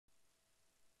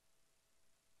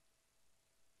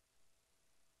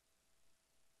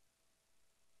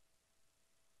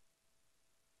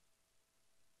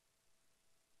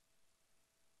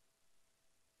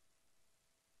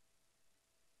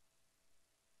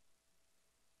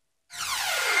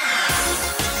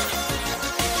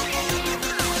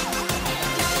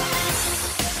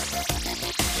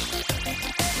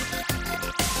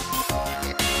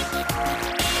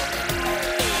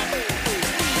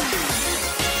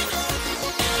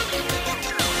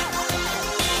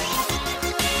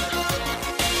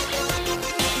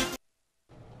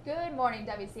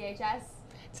WCHS.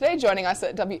 Today joining us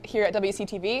here at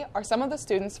Wctv are some of the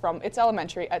students from It's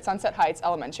Elementary at Sunset Heights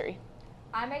Elementary.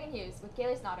 I'm Megan Hughes with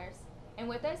Kaylee Snotters, and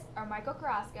with us are Michael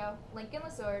Carrasco, Lincoln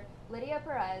Lesord, Lydia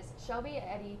Perez, Shelby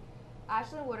Eddy,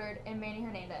 Ashlyn Woodard, and Manny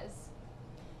Hernandez.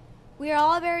 We are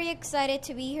all very excited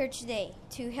to be here today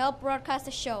to help broadcast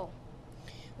the show.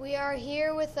 We are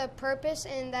here with a purpose,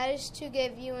 and that is to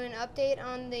give you an update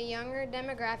on the younger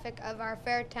demographic of our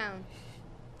fair town.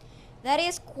 That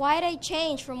is quite a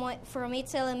change from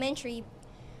It's Elementary,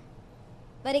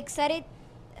 but exciting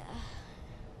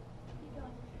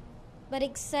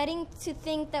to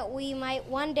think that we might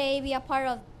one day be a part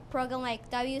of a program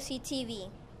like Wctv.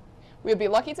 We would be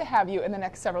lucky to have you in the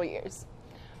next several years.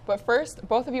 But first,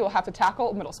 both of you will have to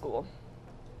tackle middle school.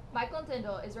 Michael and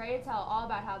Tyndall is ready to tell all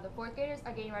about how the fourth graders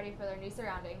are getting ready for their new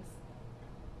surroundings.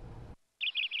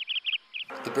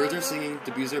 The birds are singing,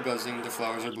 the bees are buzzing, the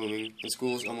flowers are blooming, and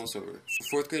school is almost over. For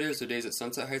fourth graders, the days at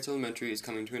Sunset Heights Elementary is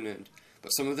coming to an end,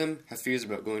 but some of them have fears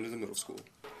about going to the middle school.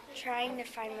 Trying to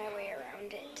find my way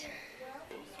around it.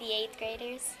 The eighth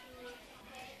graders.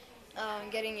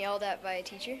 Getting yelled at by a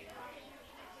teacher.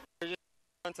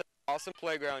 Awesome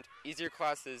playground, easier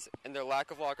classes, and their lack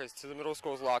of lockers to the middle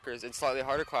school's lockers and slightly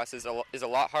harder classes is a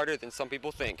lot harder than some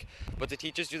people think, but the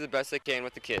teachers do the best they can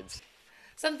with the kids.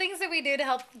 Some things that we do to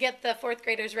help get the fourth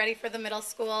graders ready for the middle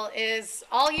school is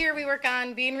all year we work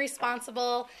on being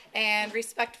responsible and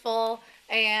respectful,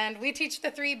 and we teach the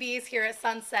 3 Bs here at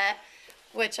Sunset,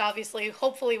 which obviously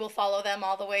hopefully will follow them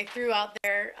all the way throughout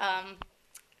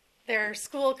their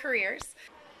school careers.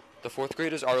 The fourth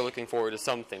graders are looking forward to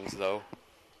some things, though.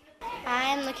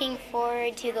 I'm looking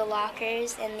forward to the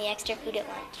lockers and the extra food at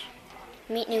lunch.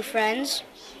 Meet new friends.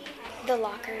 The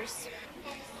lockers.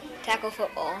 Tackle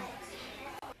football.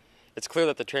 It's clear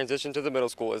that the transition to the middle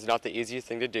school is not the easiest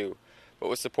thing to do, but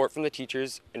with support from the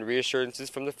teachers and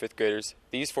reassurances from the fifth graders,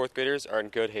 these fourth graders are in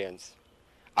good hands.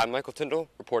 I'm Michael Tyndall,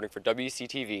 reporting for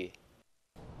WCTV.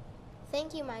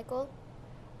 Thank you, Michael.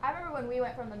 I remember when we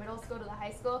went from the middle school to the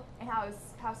high school and how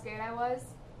scared I was.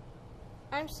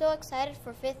 I'm so excited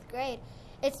for 5th grade.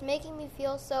 It's making me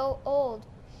feel so old.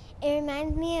 It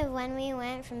reminds me of when we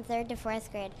went from 3rd to 4th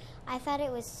grade. I thought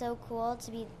it was so cool to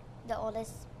be the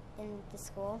oldest in the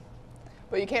school.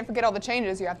 But you can't forget all the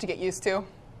changes you have to get used to.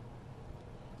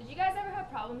 Did you guys ever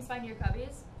have problems finding your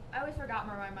cubbies? I always forgot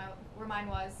where mine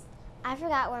was. I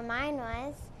forgot where mine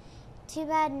was. Too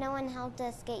bad no one helped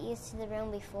us get used to the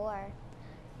room before.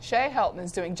 Shay Helton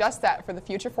is doing just that for the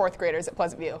future 4th graders at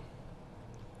Pleasant View.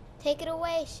 Take it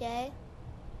away, Shay.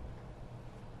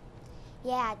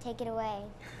 Yeah, take it away.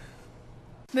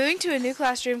 Moving to a new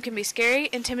classroom can be scary,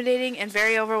 intimidating, and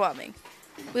very overwhelming.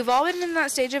 We've all been in that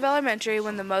stage of elementary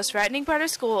when the most frightening part of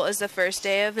school is the first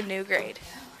day of a new grade.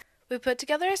 We put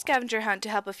together a scavenger hunt to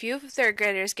help a few 3rd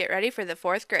graders get ready for the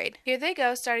 4th grade. Here they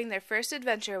go, starting their first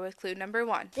adventure with clue number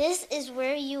 1. This is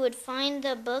where you would find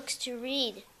the books to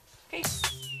read. Okay.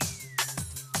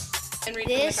 And read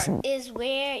This is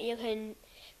where you can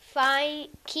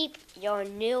keep your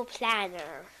new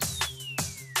planner.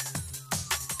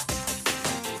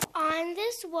 On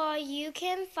this wall, you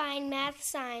can find math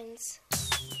signs.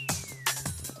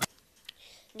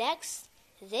 Next,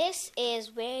 this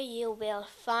is where you will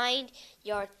find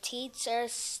your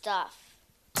teacher's stuff.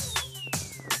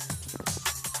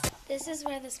 This is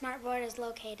where the smartboard is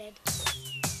located.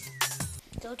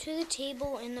 Go to the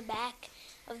table in the back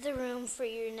of the room for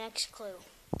your next clue.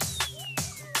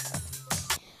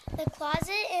 The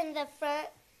closet in the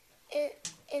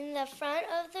front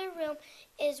of the room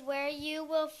is where you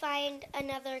will find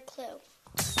another clue.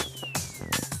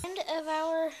 End of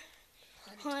our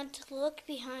hunt, look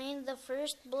behind the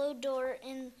first blue door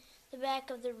in the back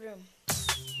of the room.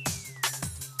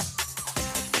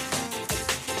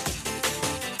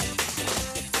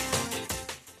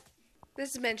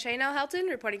 This has been Shaynell Helton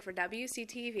reporting for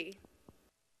WCTV.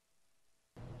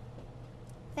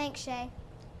 Thanks, Shay.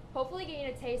 Hopefully getting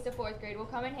a taste of 4th grade will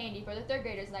come in handy for the 3rd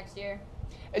graders next year.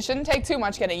 It shouldn't take too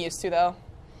much getting used to, though.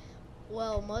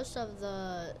 Well, most of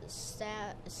the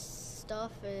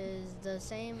stuff is the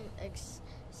same,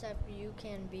 except you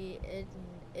can be in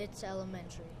It's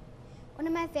Elementary. One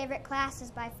of my favorite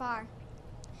classes by far.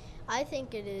 I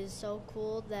think it is so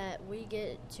cool that we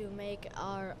get to make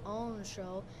our own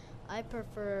show. I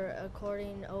prefer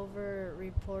recording over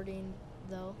reporting,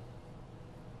 though.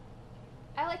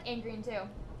 I like anchoring too.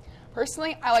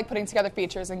 Personally, I like putting together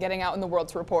features and getting out in the world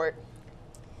to report.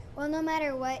 Well, no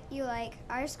matter what you like,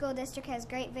 our school district has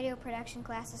great video production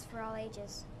classes for all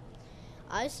ages.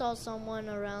 I saw someone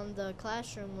around the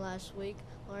classroom last week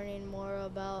learning more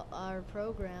about our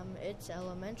program, It's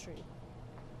Elementary.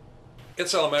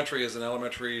 It's Elementary is an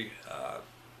elementary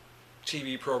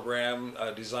TV program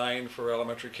designed for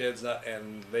elementary kids,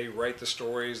 and they write the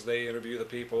stories, they interview the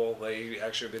people, they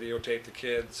actually videotape the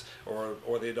kids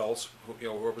or the adults,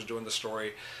 whoever's doing the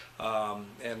story,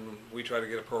 and we try to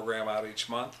get a program out each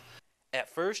month. At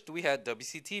first we had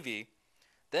Wctv,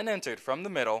 then entered From the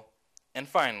Middle, and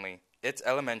finally It's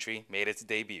Elementary made its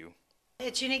debut.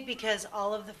 It's unique because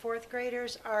all of the fourth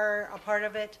graders are a part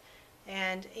of it,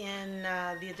 and in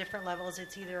the different levels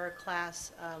it's either a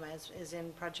class as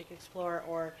in Project Explorer,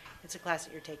 or it's a class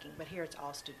that you're taking, but here it's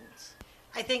all students.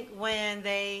 I think when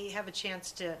they have a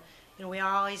chance to, we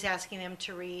are always asking them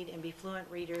to read and be fluent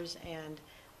readers, and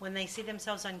when they see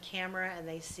themselves on camera and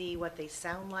they see what they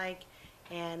sound like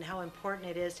and how important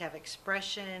it is to have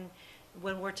expression,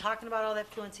 when we're talking about all that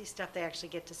fluency stuff, they actually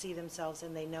get to see themselves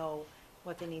and they know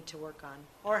what they need to work on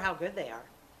or how good they are.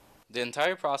 The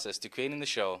entire process to creating the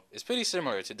show is pretty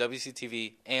similar to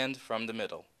WCTV and From the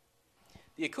Middle.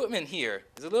 The equipment here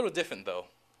is a little different though.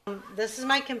 This is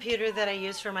my computer that I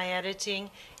use for my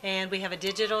editing, and we have a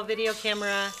digital video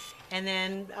camera, and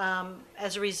then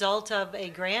as a result of a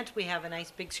grant we have a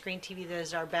nice big screen TV that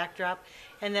is our backdrop,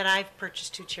 and then I've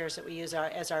purchased 2 chairs that we use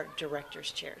as our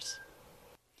director's chairs.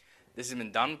 This has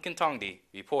been Don Kintongdi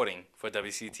reporting for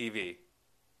WCTV.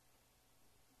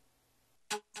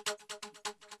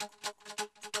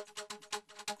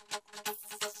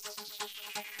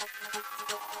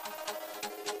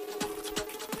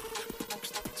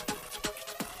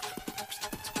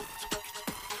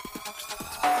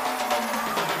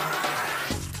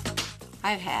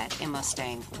 I've had a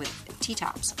Mustang with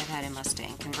T-tops. I've had a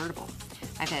Mustang convertible.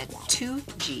 I've had 2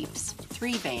 Jeeps,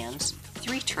 3 vans,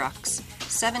 3 trucks,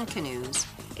 7 canoes,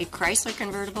 a Chrysler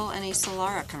convertible, and a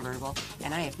Solara convertible,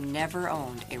 and I have never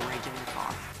owned a regular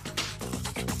car.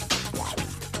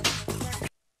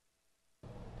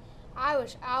 I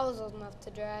wish I was old enough to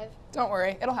drive. Don't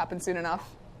worry, it'll happen soon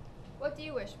enough. What do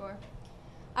you wish for?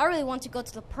 I really want to go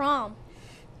to the prom.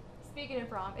 Speaking of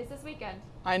prom, it's this weekend.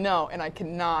 I know, and I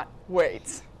cannot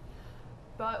wait.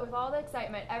 But with all the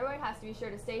excitement, everyone has to be sure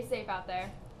to stay safe out there.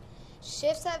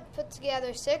 Shifts have put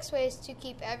together 6 ways to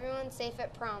keep everyone safe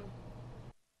at prom.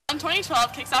 Prom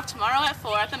 2012 kicks off tomorrow at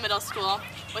 4 at the middle school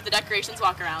with the decorations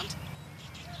walk around.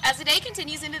 As the day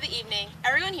continues into the evening,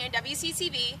 everyone here at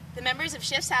WCTV, the members of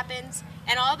Shifts Happens,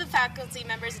 and all the faculty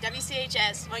members of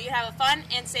WCHS want you to have a fun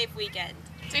and safe weekend.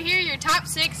 So here are your top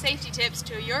 6 safety tips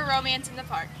to your romance in the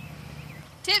park.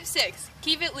 Tip 6,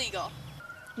 keep it legal.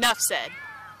 Enough said.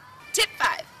 Tip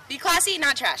 5, be classy,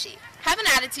 not trashy. Have an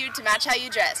attitude to match how you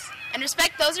dress, and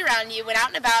respect those around you when out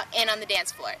and about and on the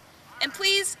dance floor. And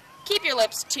please, keep your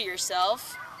lips to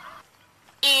yourself.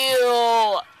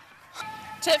 Ew.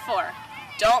 Tip 4,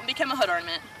 don't become a hood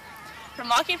ornament. From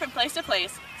walking from place to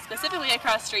place, specifically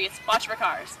across streets, watch for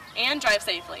cars, and drive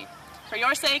safely, for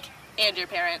your sake and your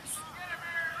parents.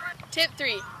 Tip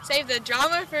 3, save the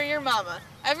drama for your mama.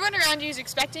 Everyone around you is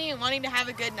expecting and wanting to have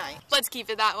a good night. Let's keep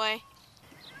it that way.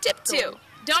 Tip 2,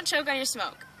 don't choke on your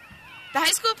smoke. The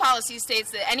high school policy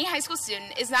states that any high school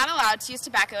student is not allowed to use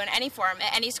tobacco in any form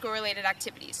at any school-related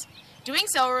activities. Doing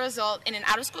so will result in an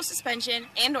out-of-school suspension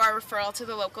and/or referral to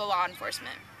the local law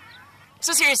enforcement.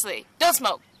 So seriously, don't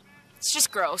smoke. It's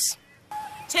just gross.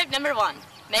 Tip number 1,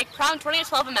 make prom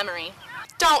 2012 a memory.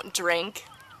 Don't drink.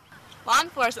 Law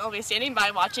enforcement will be standing by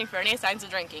watching for any signs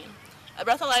of drinking. A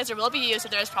breathalyzer will be used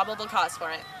if there is probable cause for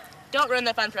it. Don't ruin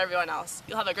the fun for everyone else.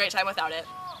 You'll have a great time without it.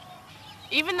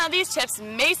 Even though these tips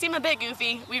may seem a bit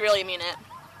goofy, we really mean it.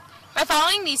 By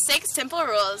following these 6 simple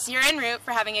rules, you're en route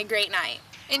for having a great night.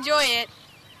 Enjoy it.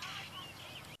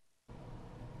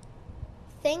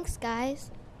 Thanks, guys.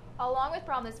 Along with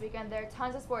prom this weekend, there are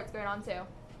tons of sports going on too.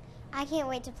 I can't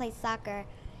wait to play soccer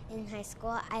in high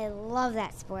school. I love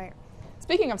that sport.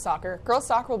 Speaking of soccer, girls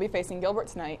soccer will be facing Gilbert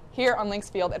tonight here on Links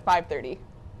Field at 5:30.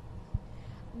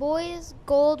 Boys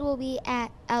gold will be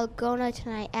at Algona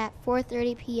tonight at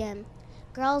 4:30 p.m.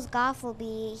 Girls golf will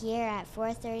be here at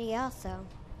 4:30 also.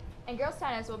 And girls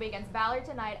tennis will be against Ballard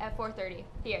tonight at 4:30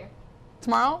 here.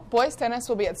 Tomorrow, boys tennis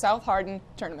will be at South Hardin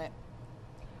Tournament.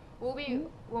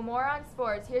 Well, more on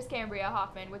sports. Here's Cambria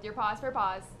Hoffman with your pause for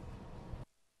pause.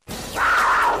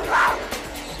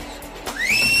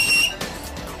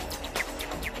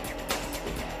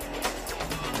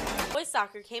 Boys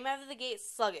soccer came out of the gate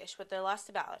sluggish with their loss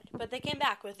to Ballard, but they came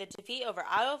back with a defeat over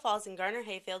Iowa Falls and Garner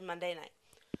Hayfield Monday night.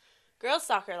 Girls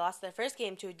soccer lost their first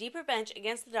game to a deeper bench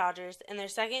against the Dodgers and their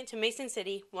second to Mason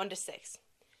City 1-6.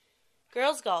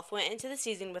 Girls golf went into the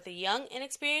season with a young,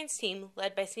 inexperienced team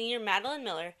led by senior Madeline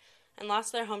Miller and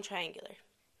lost their home triangular.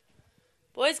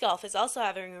 Boys golf is also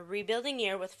having a rebuilding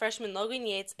year with freshman Logan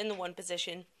Yates in the 1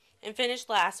 position and finished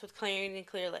last with Clarion and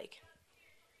Clear Lake.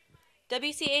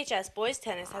 WCHS boys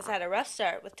tennis has had a rough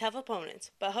start with tough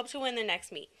opponents, but hope to win their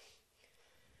next meet.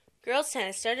 Girls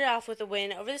tennis started off with a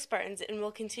win over the Spartans and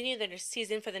will continue their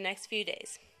season for the next few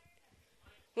days.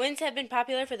 Wins have been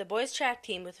popular for the boys track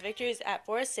team with victories at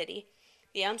Forest City,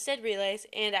 the Elmstead Relays,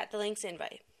 and at the Lynx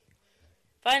Invite.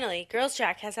 Finally, girls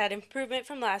track has had improvement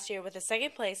from last year with a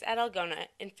second place at Algona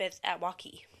and fifth at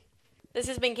Waukee. This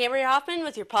has been Cambria Hoffman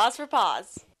with your Pause for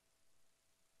Pause.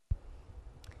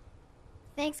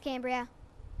 Thanks, Cambria.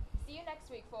 See you next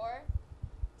week for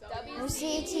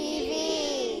Wctv.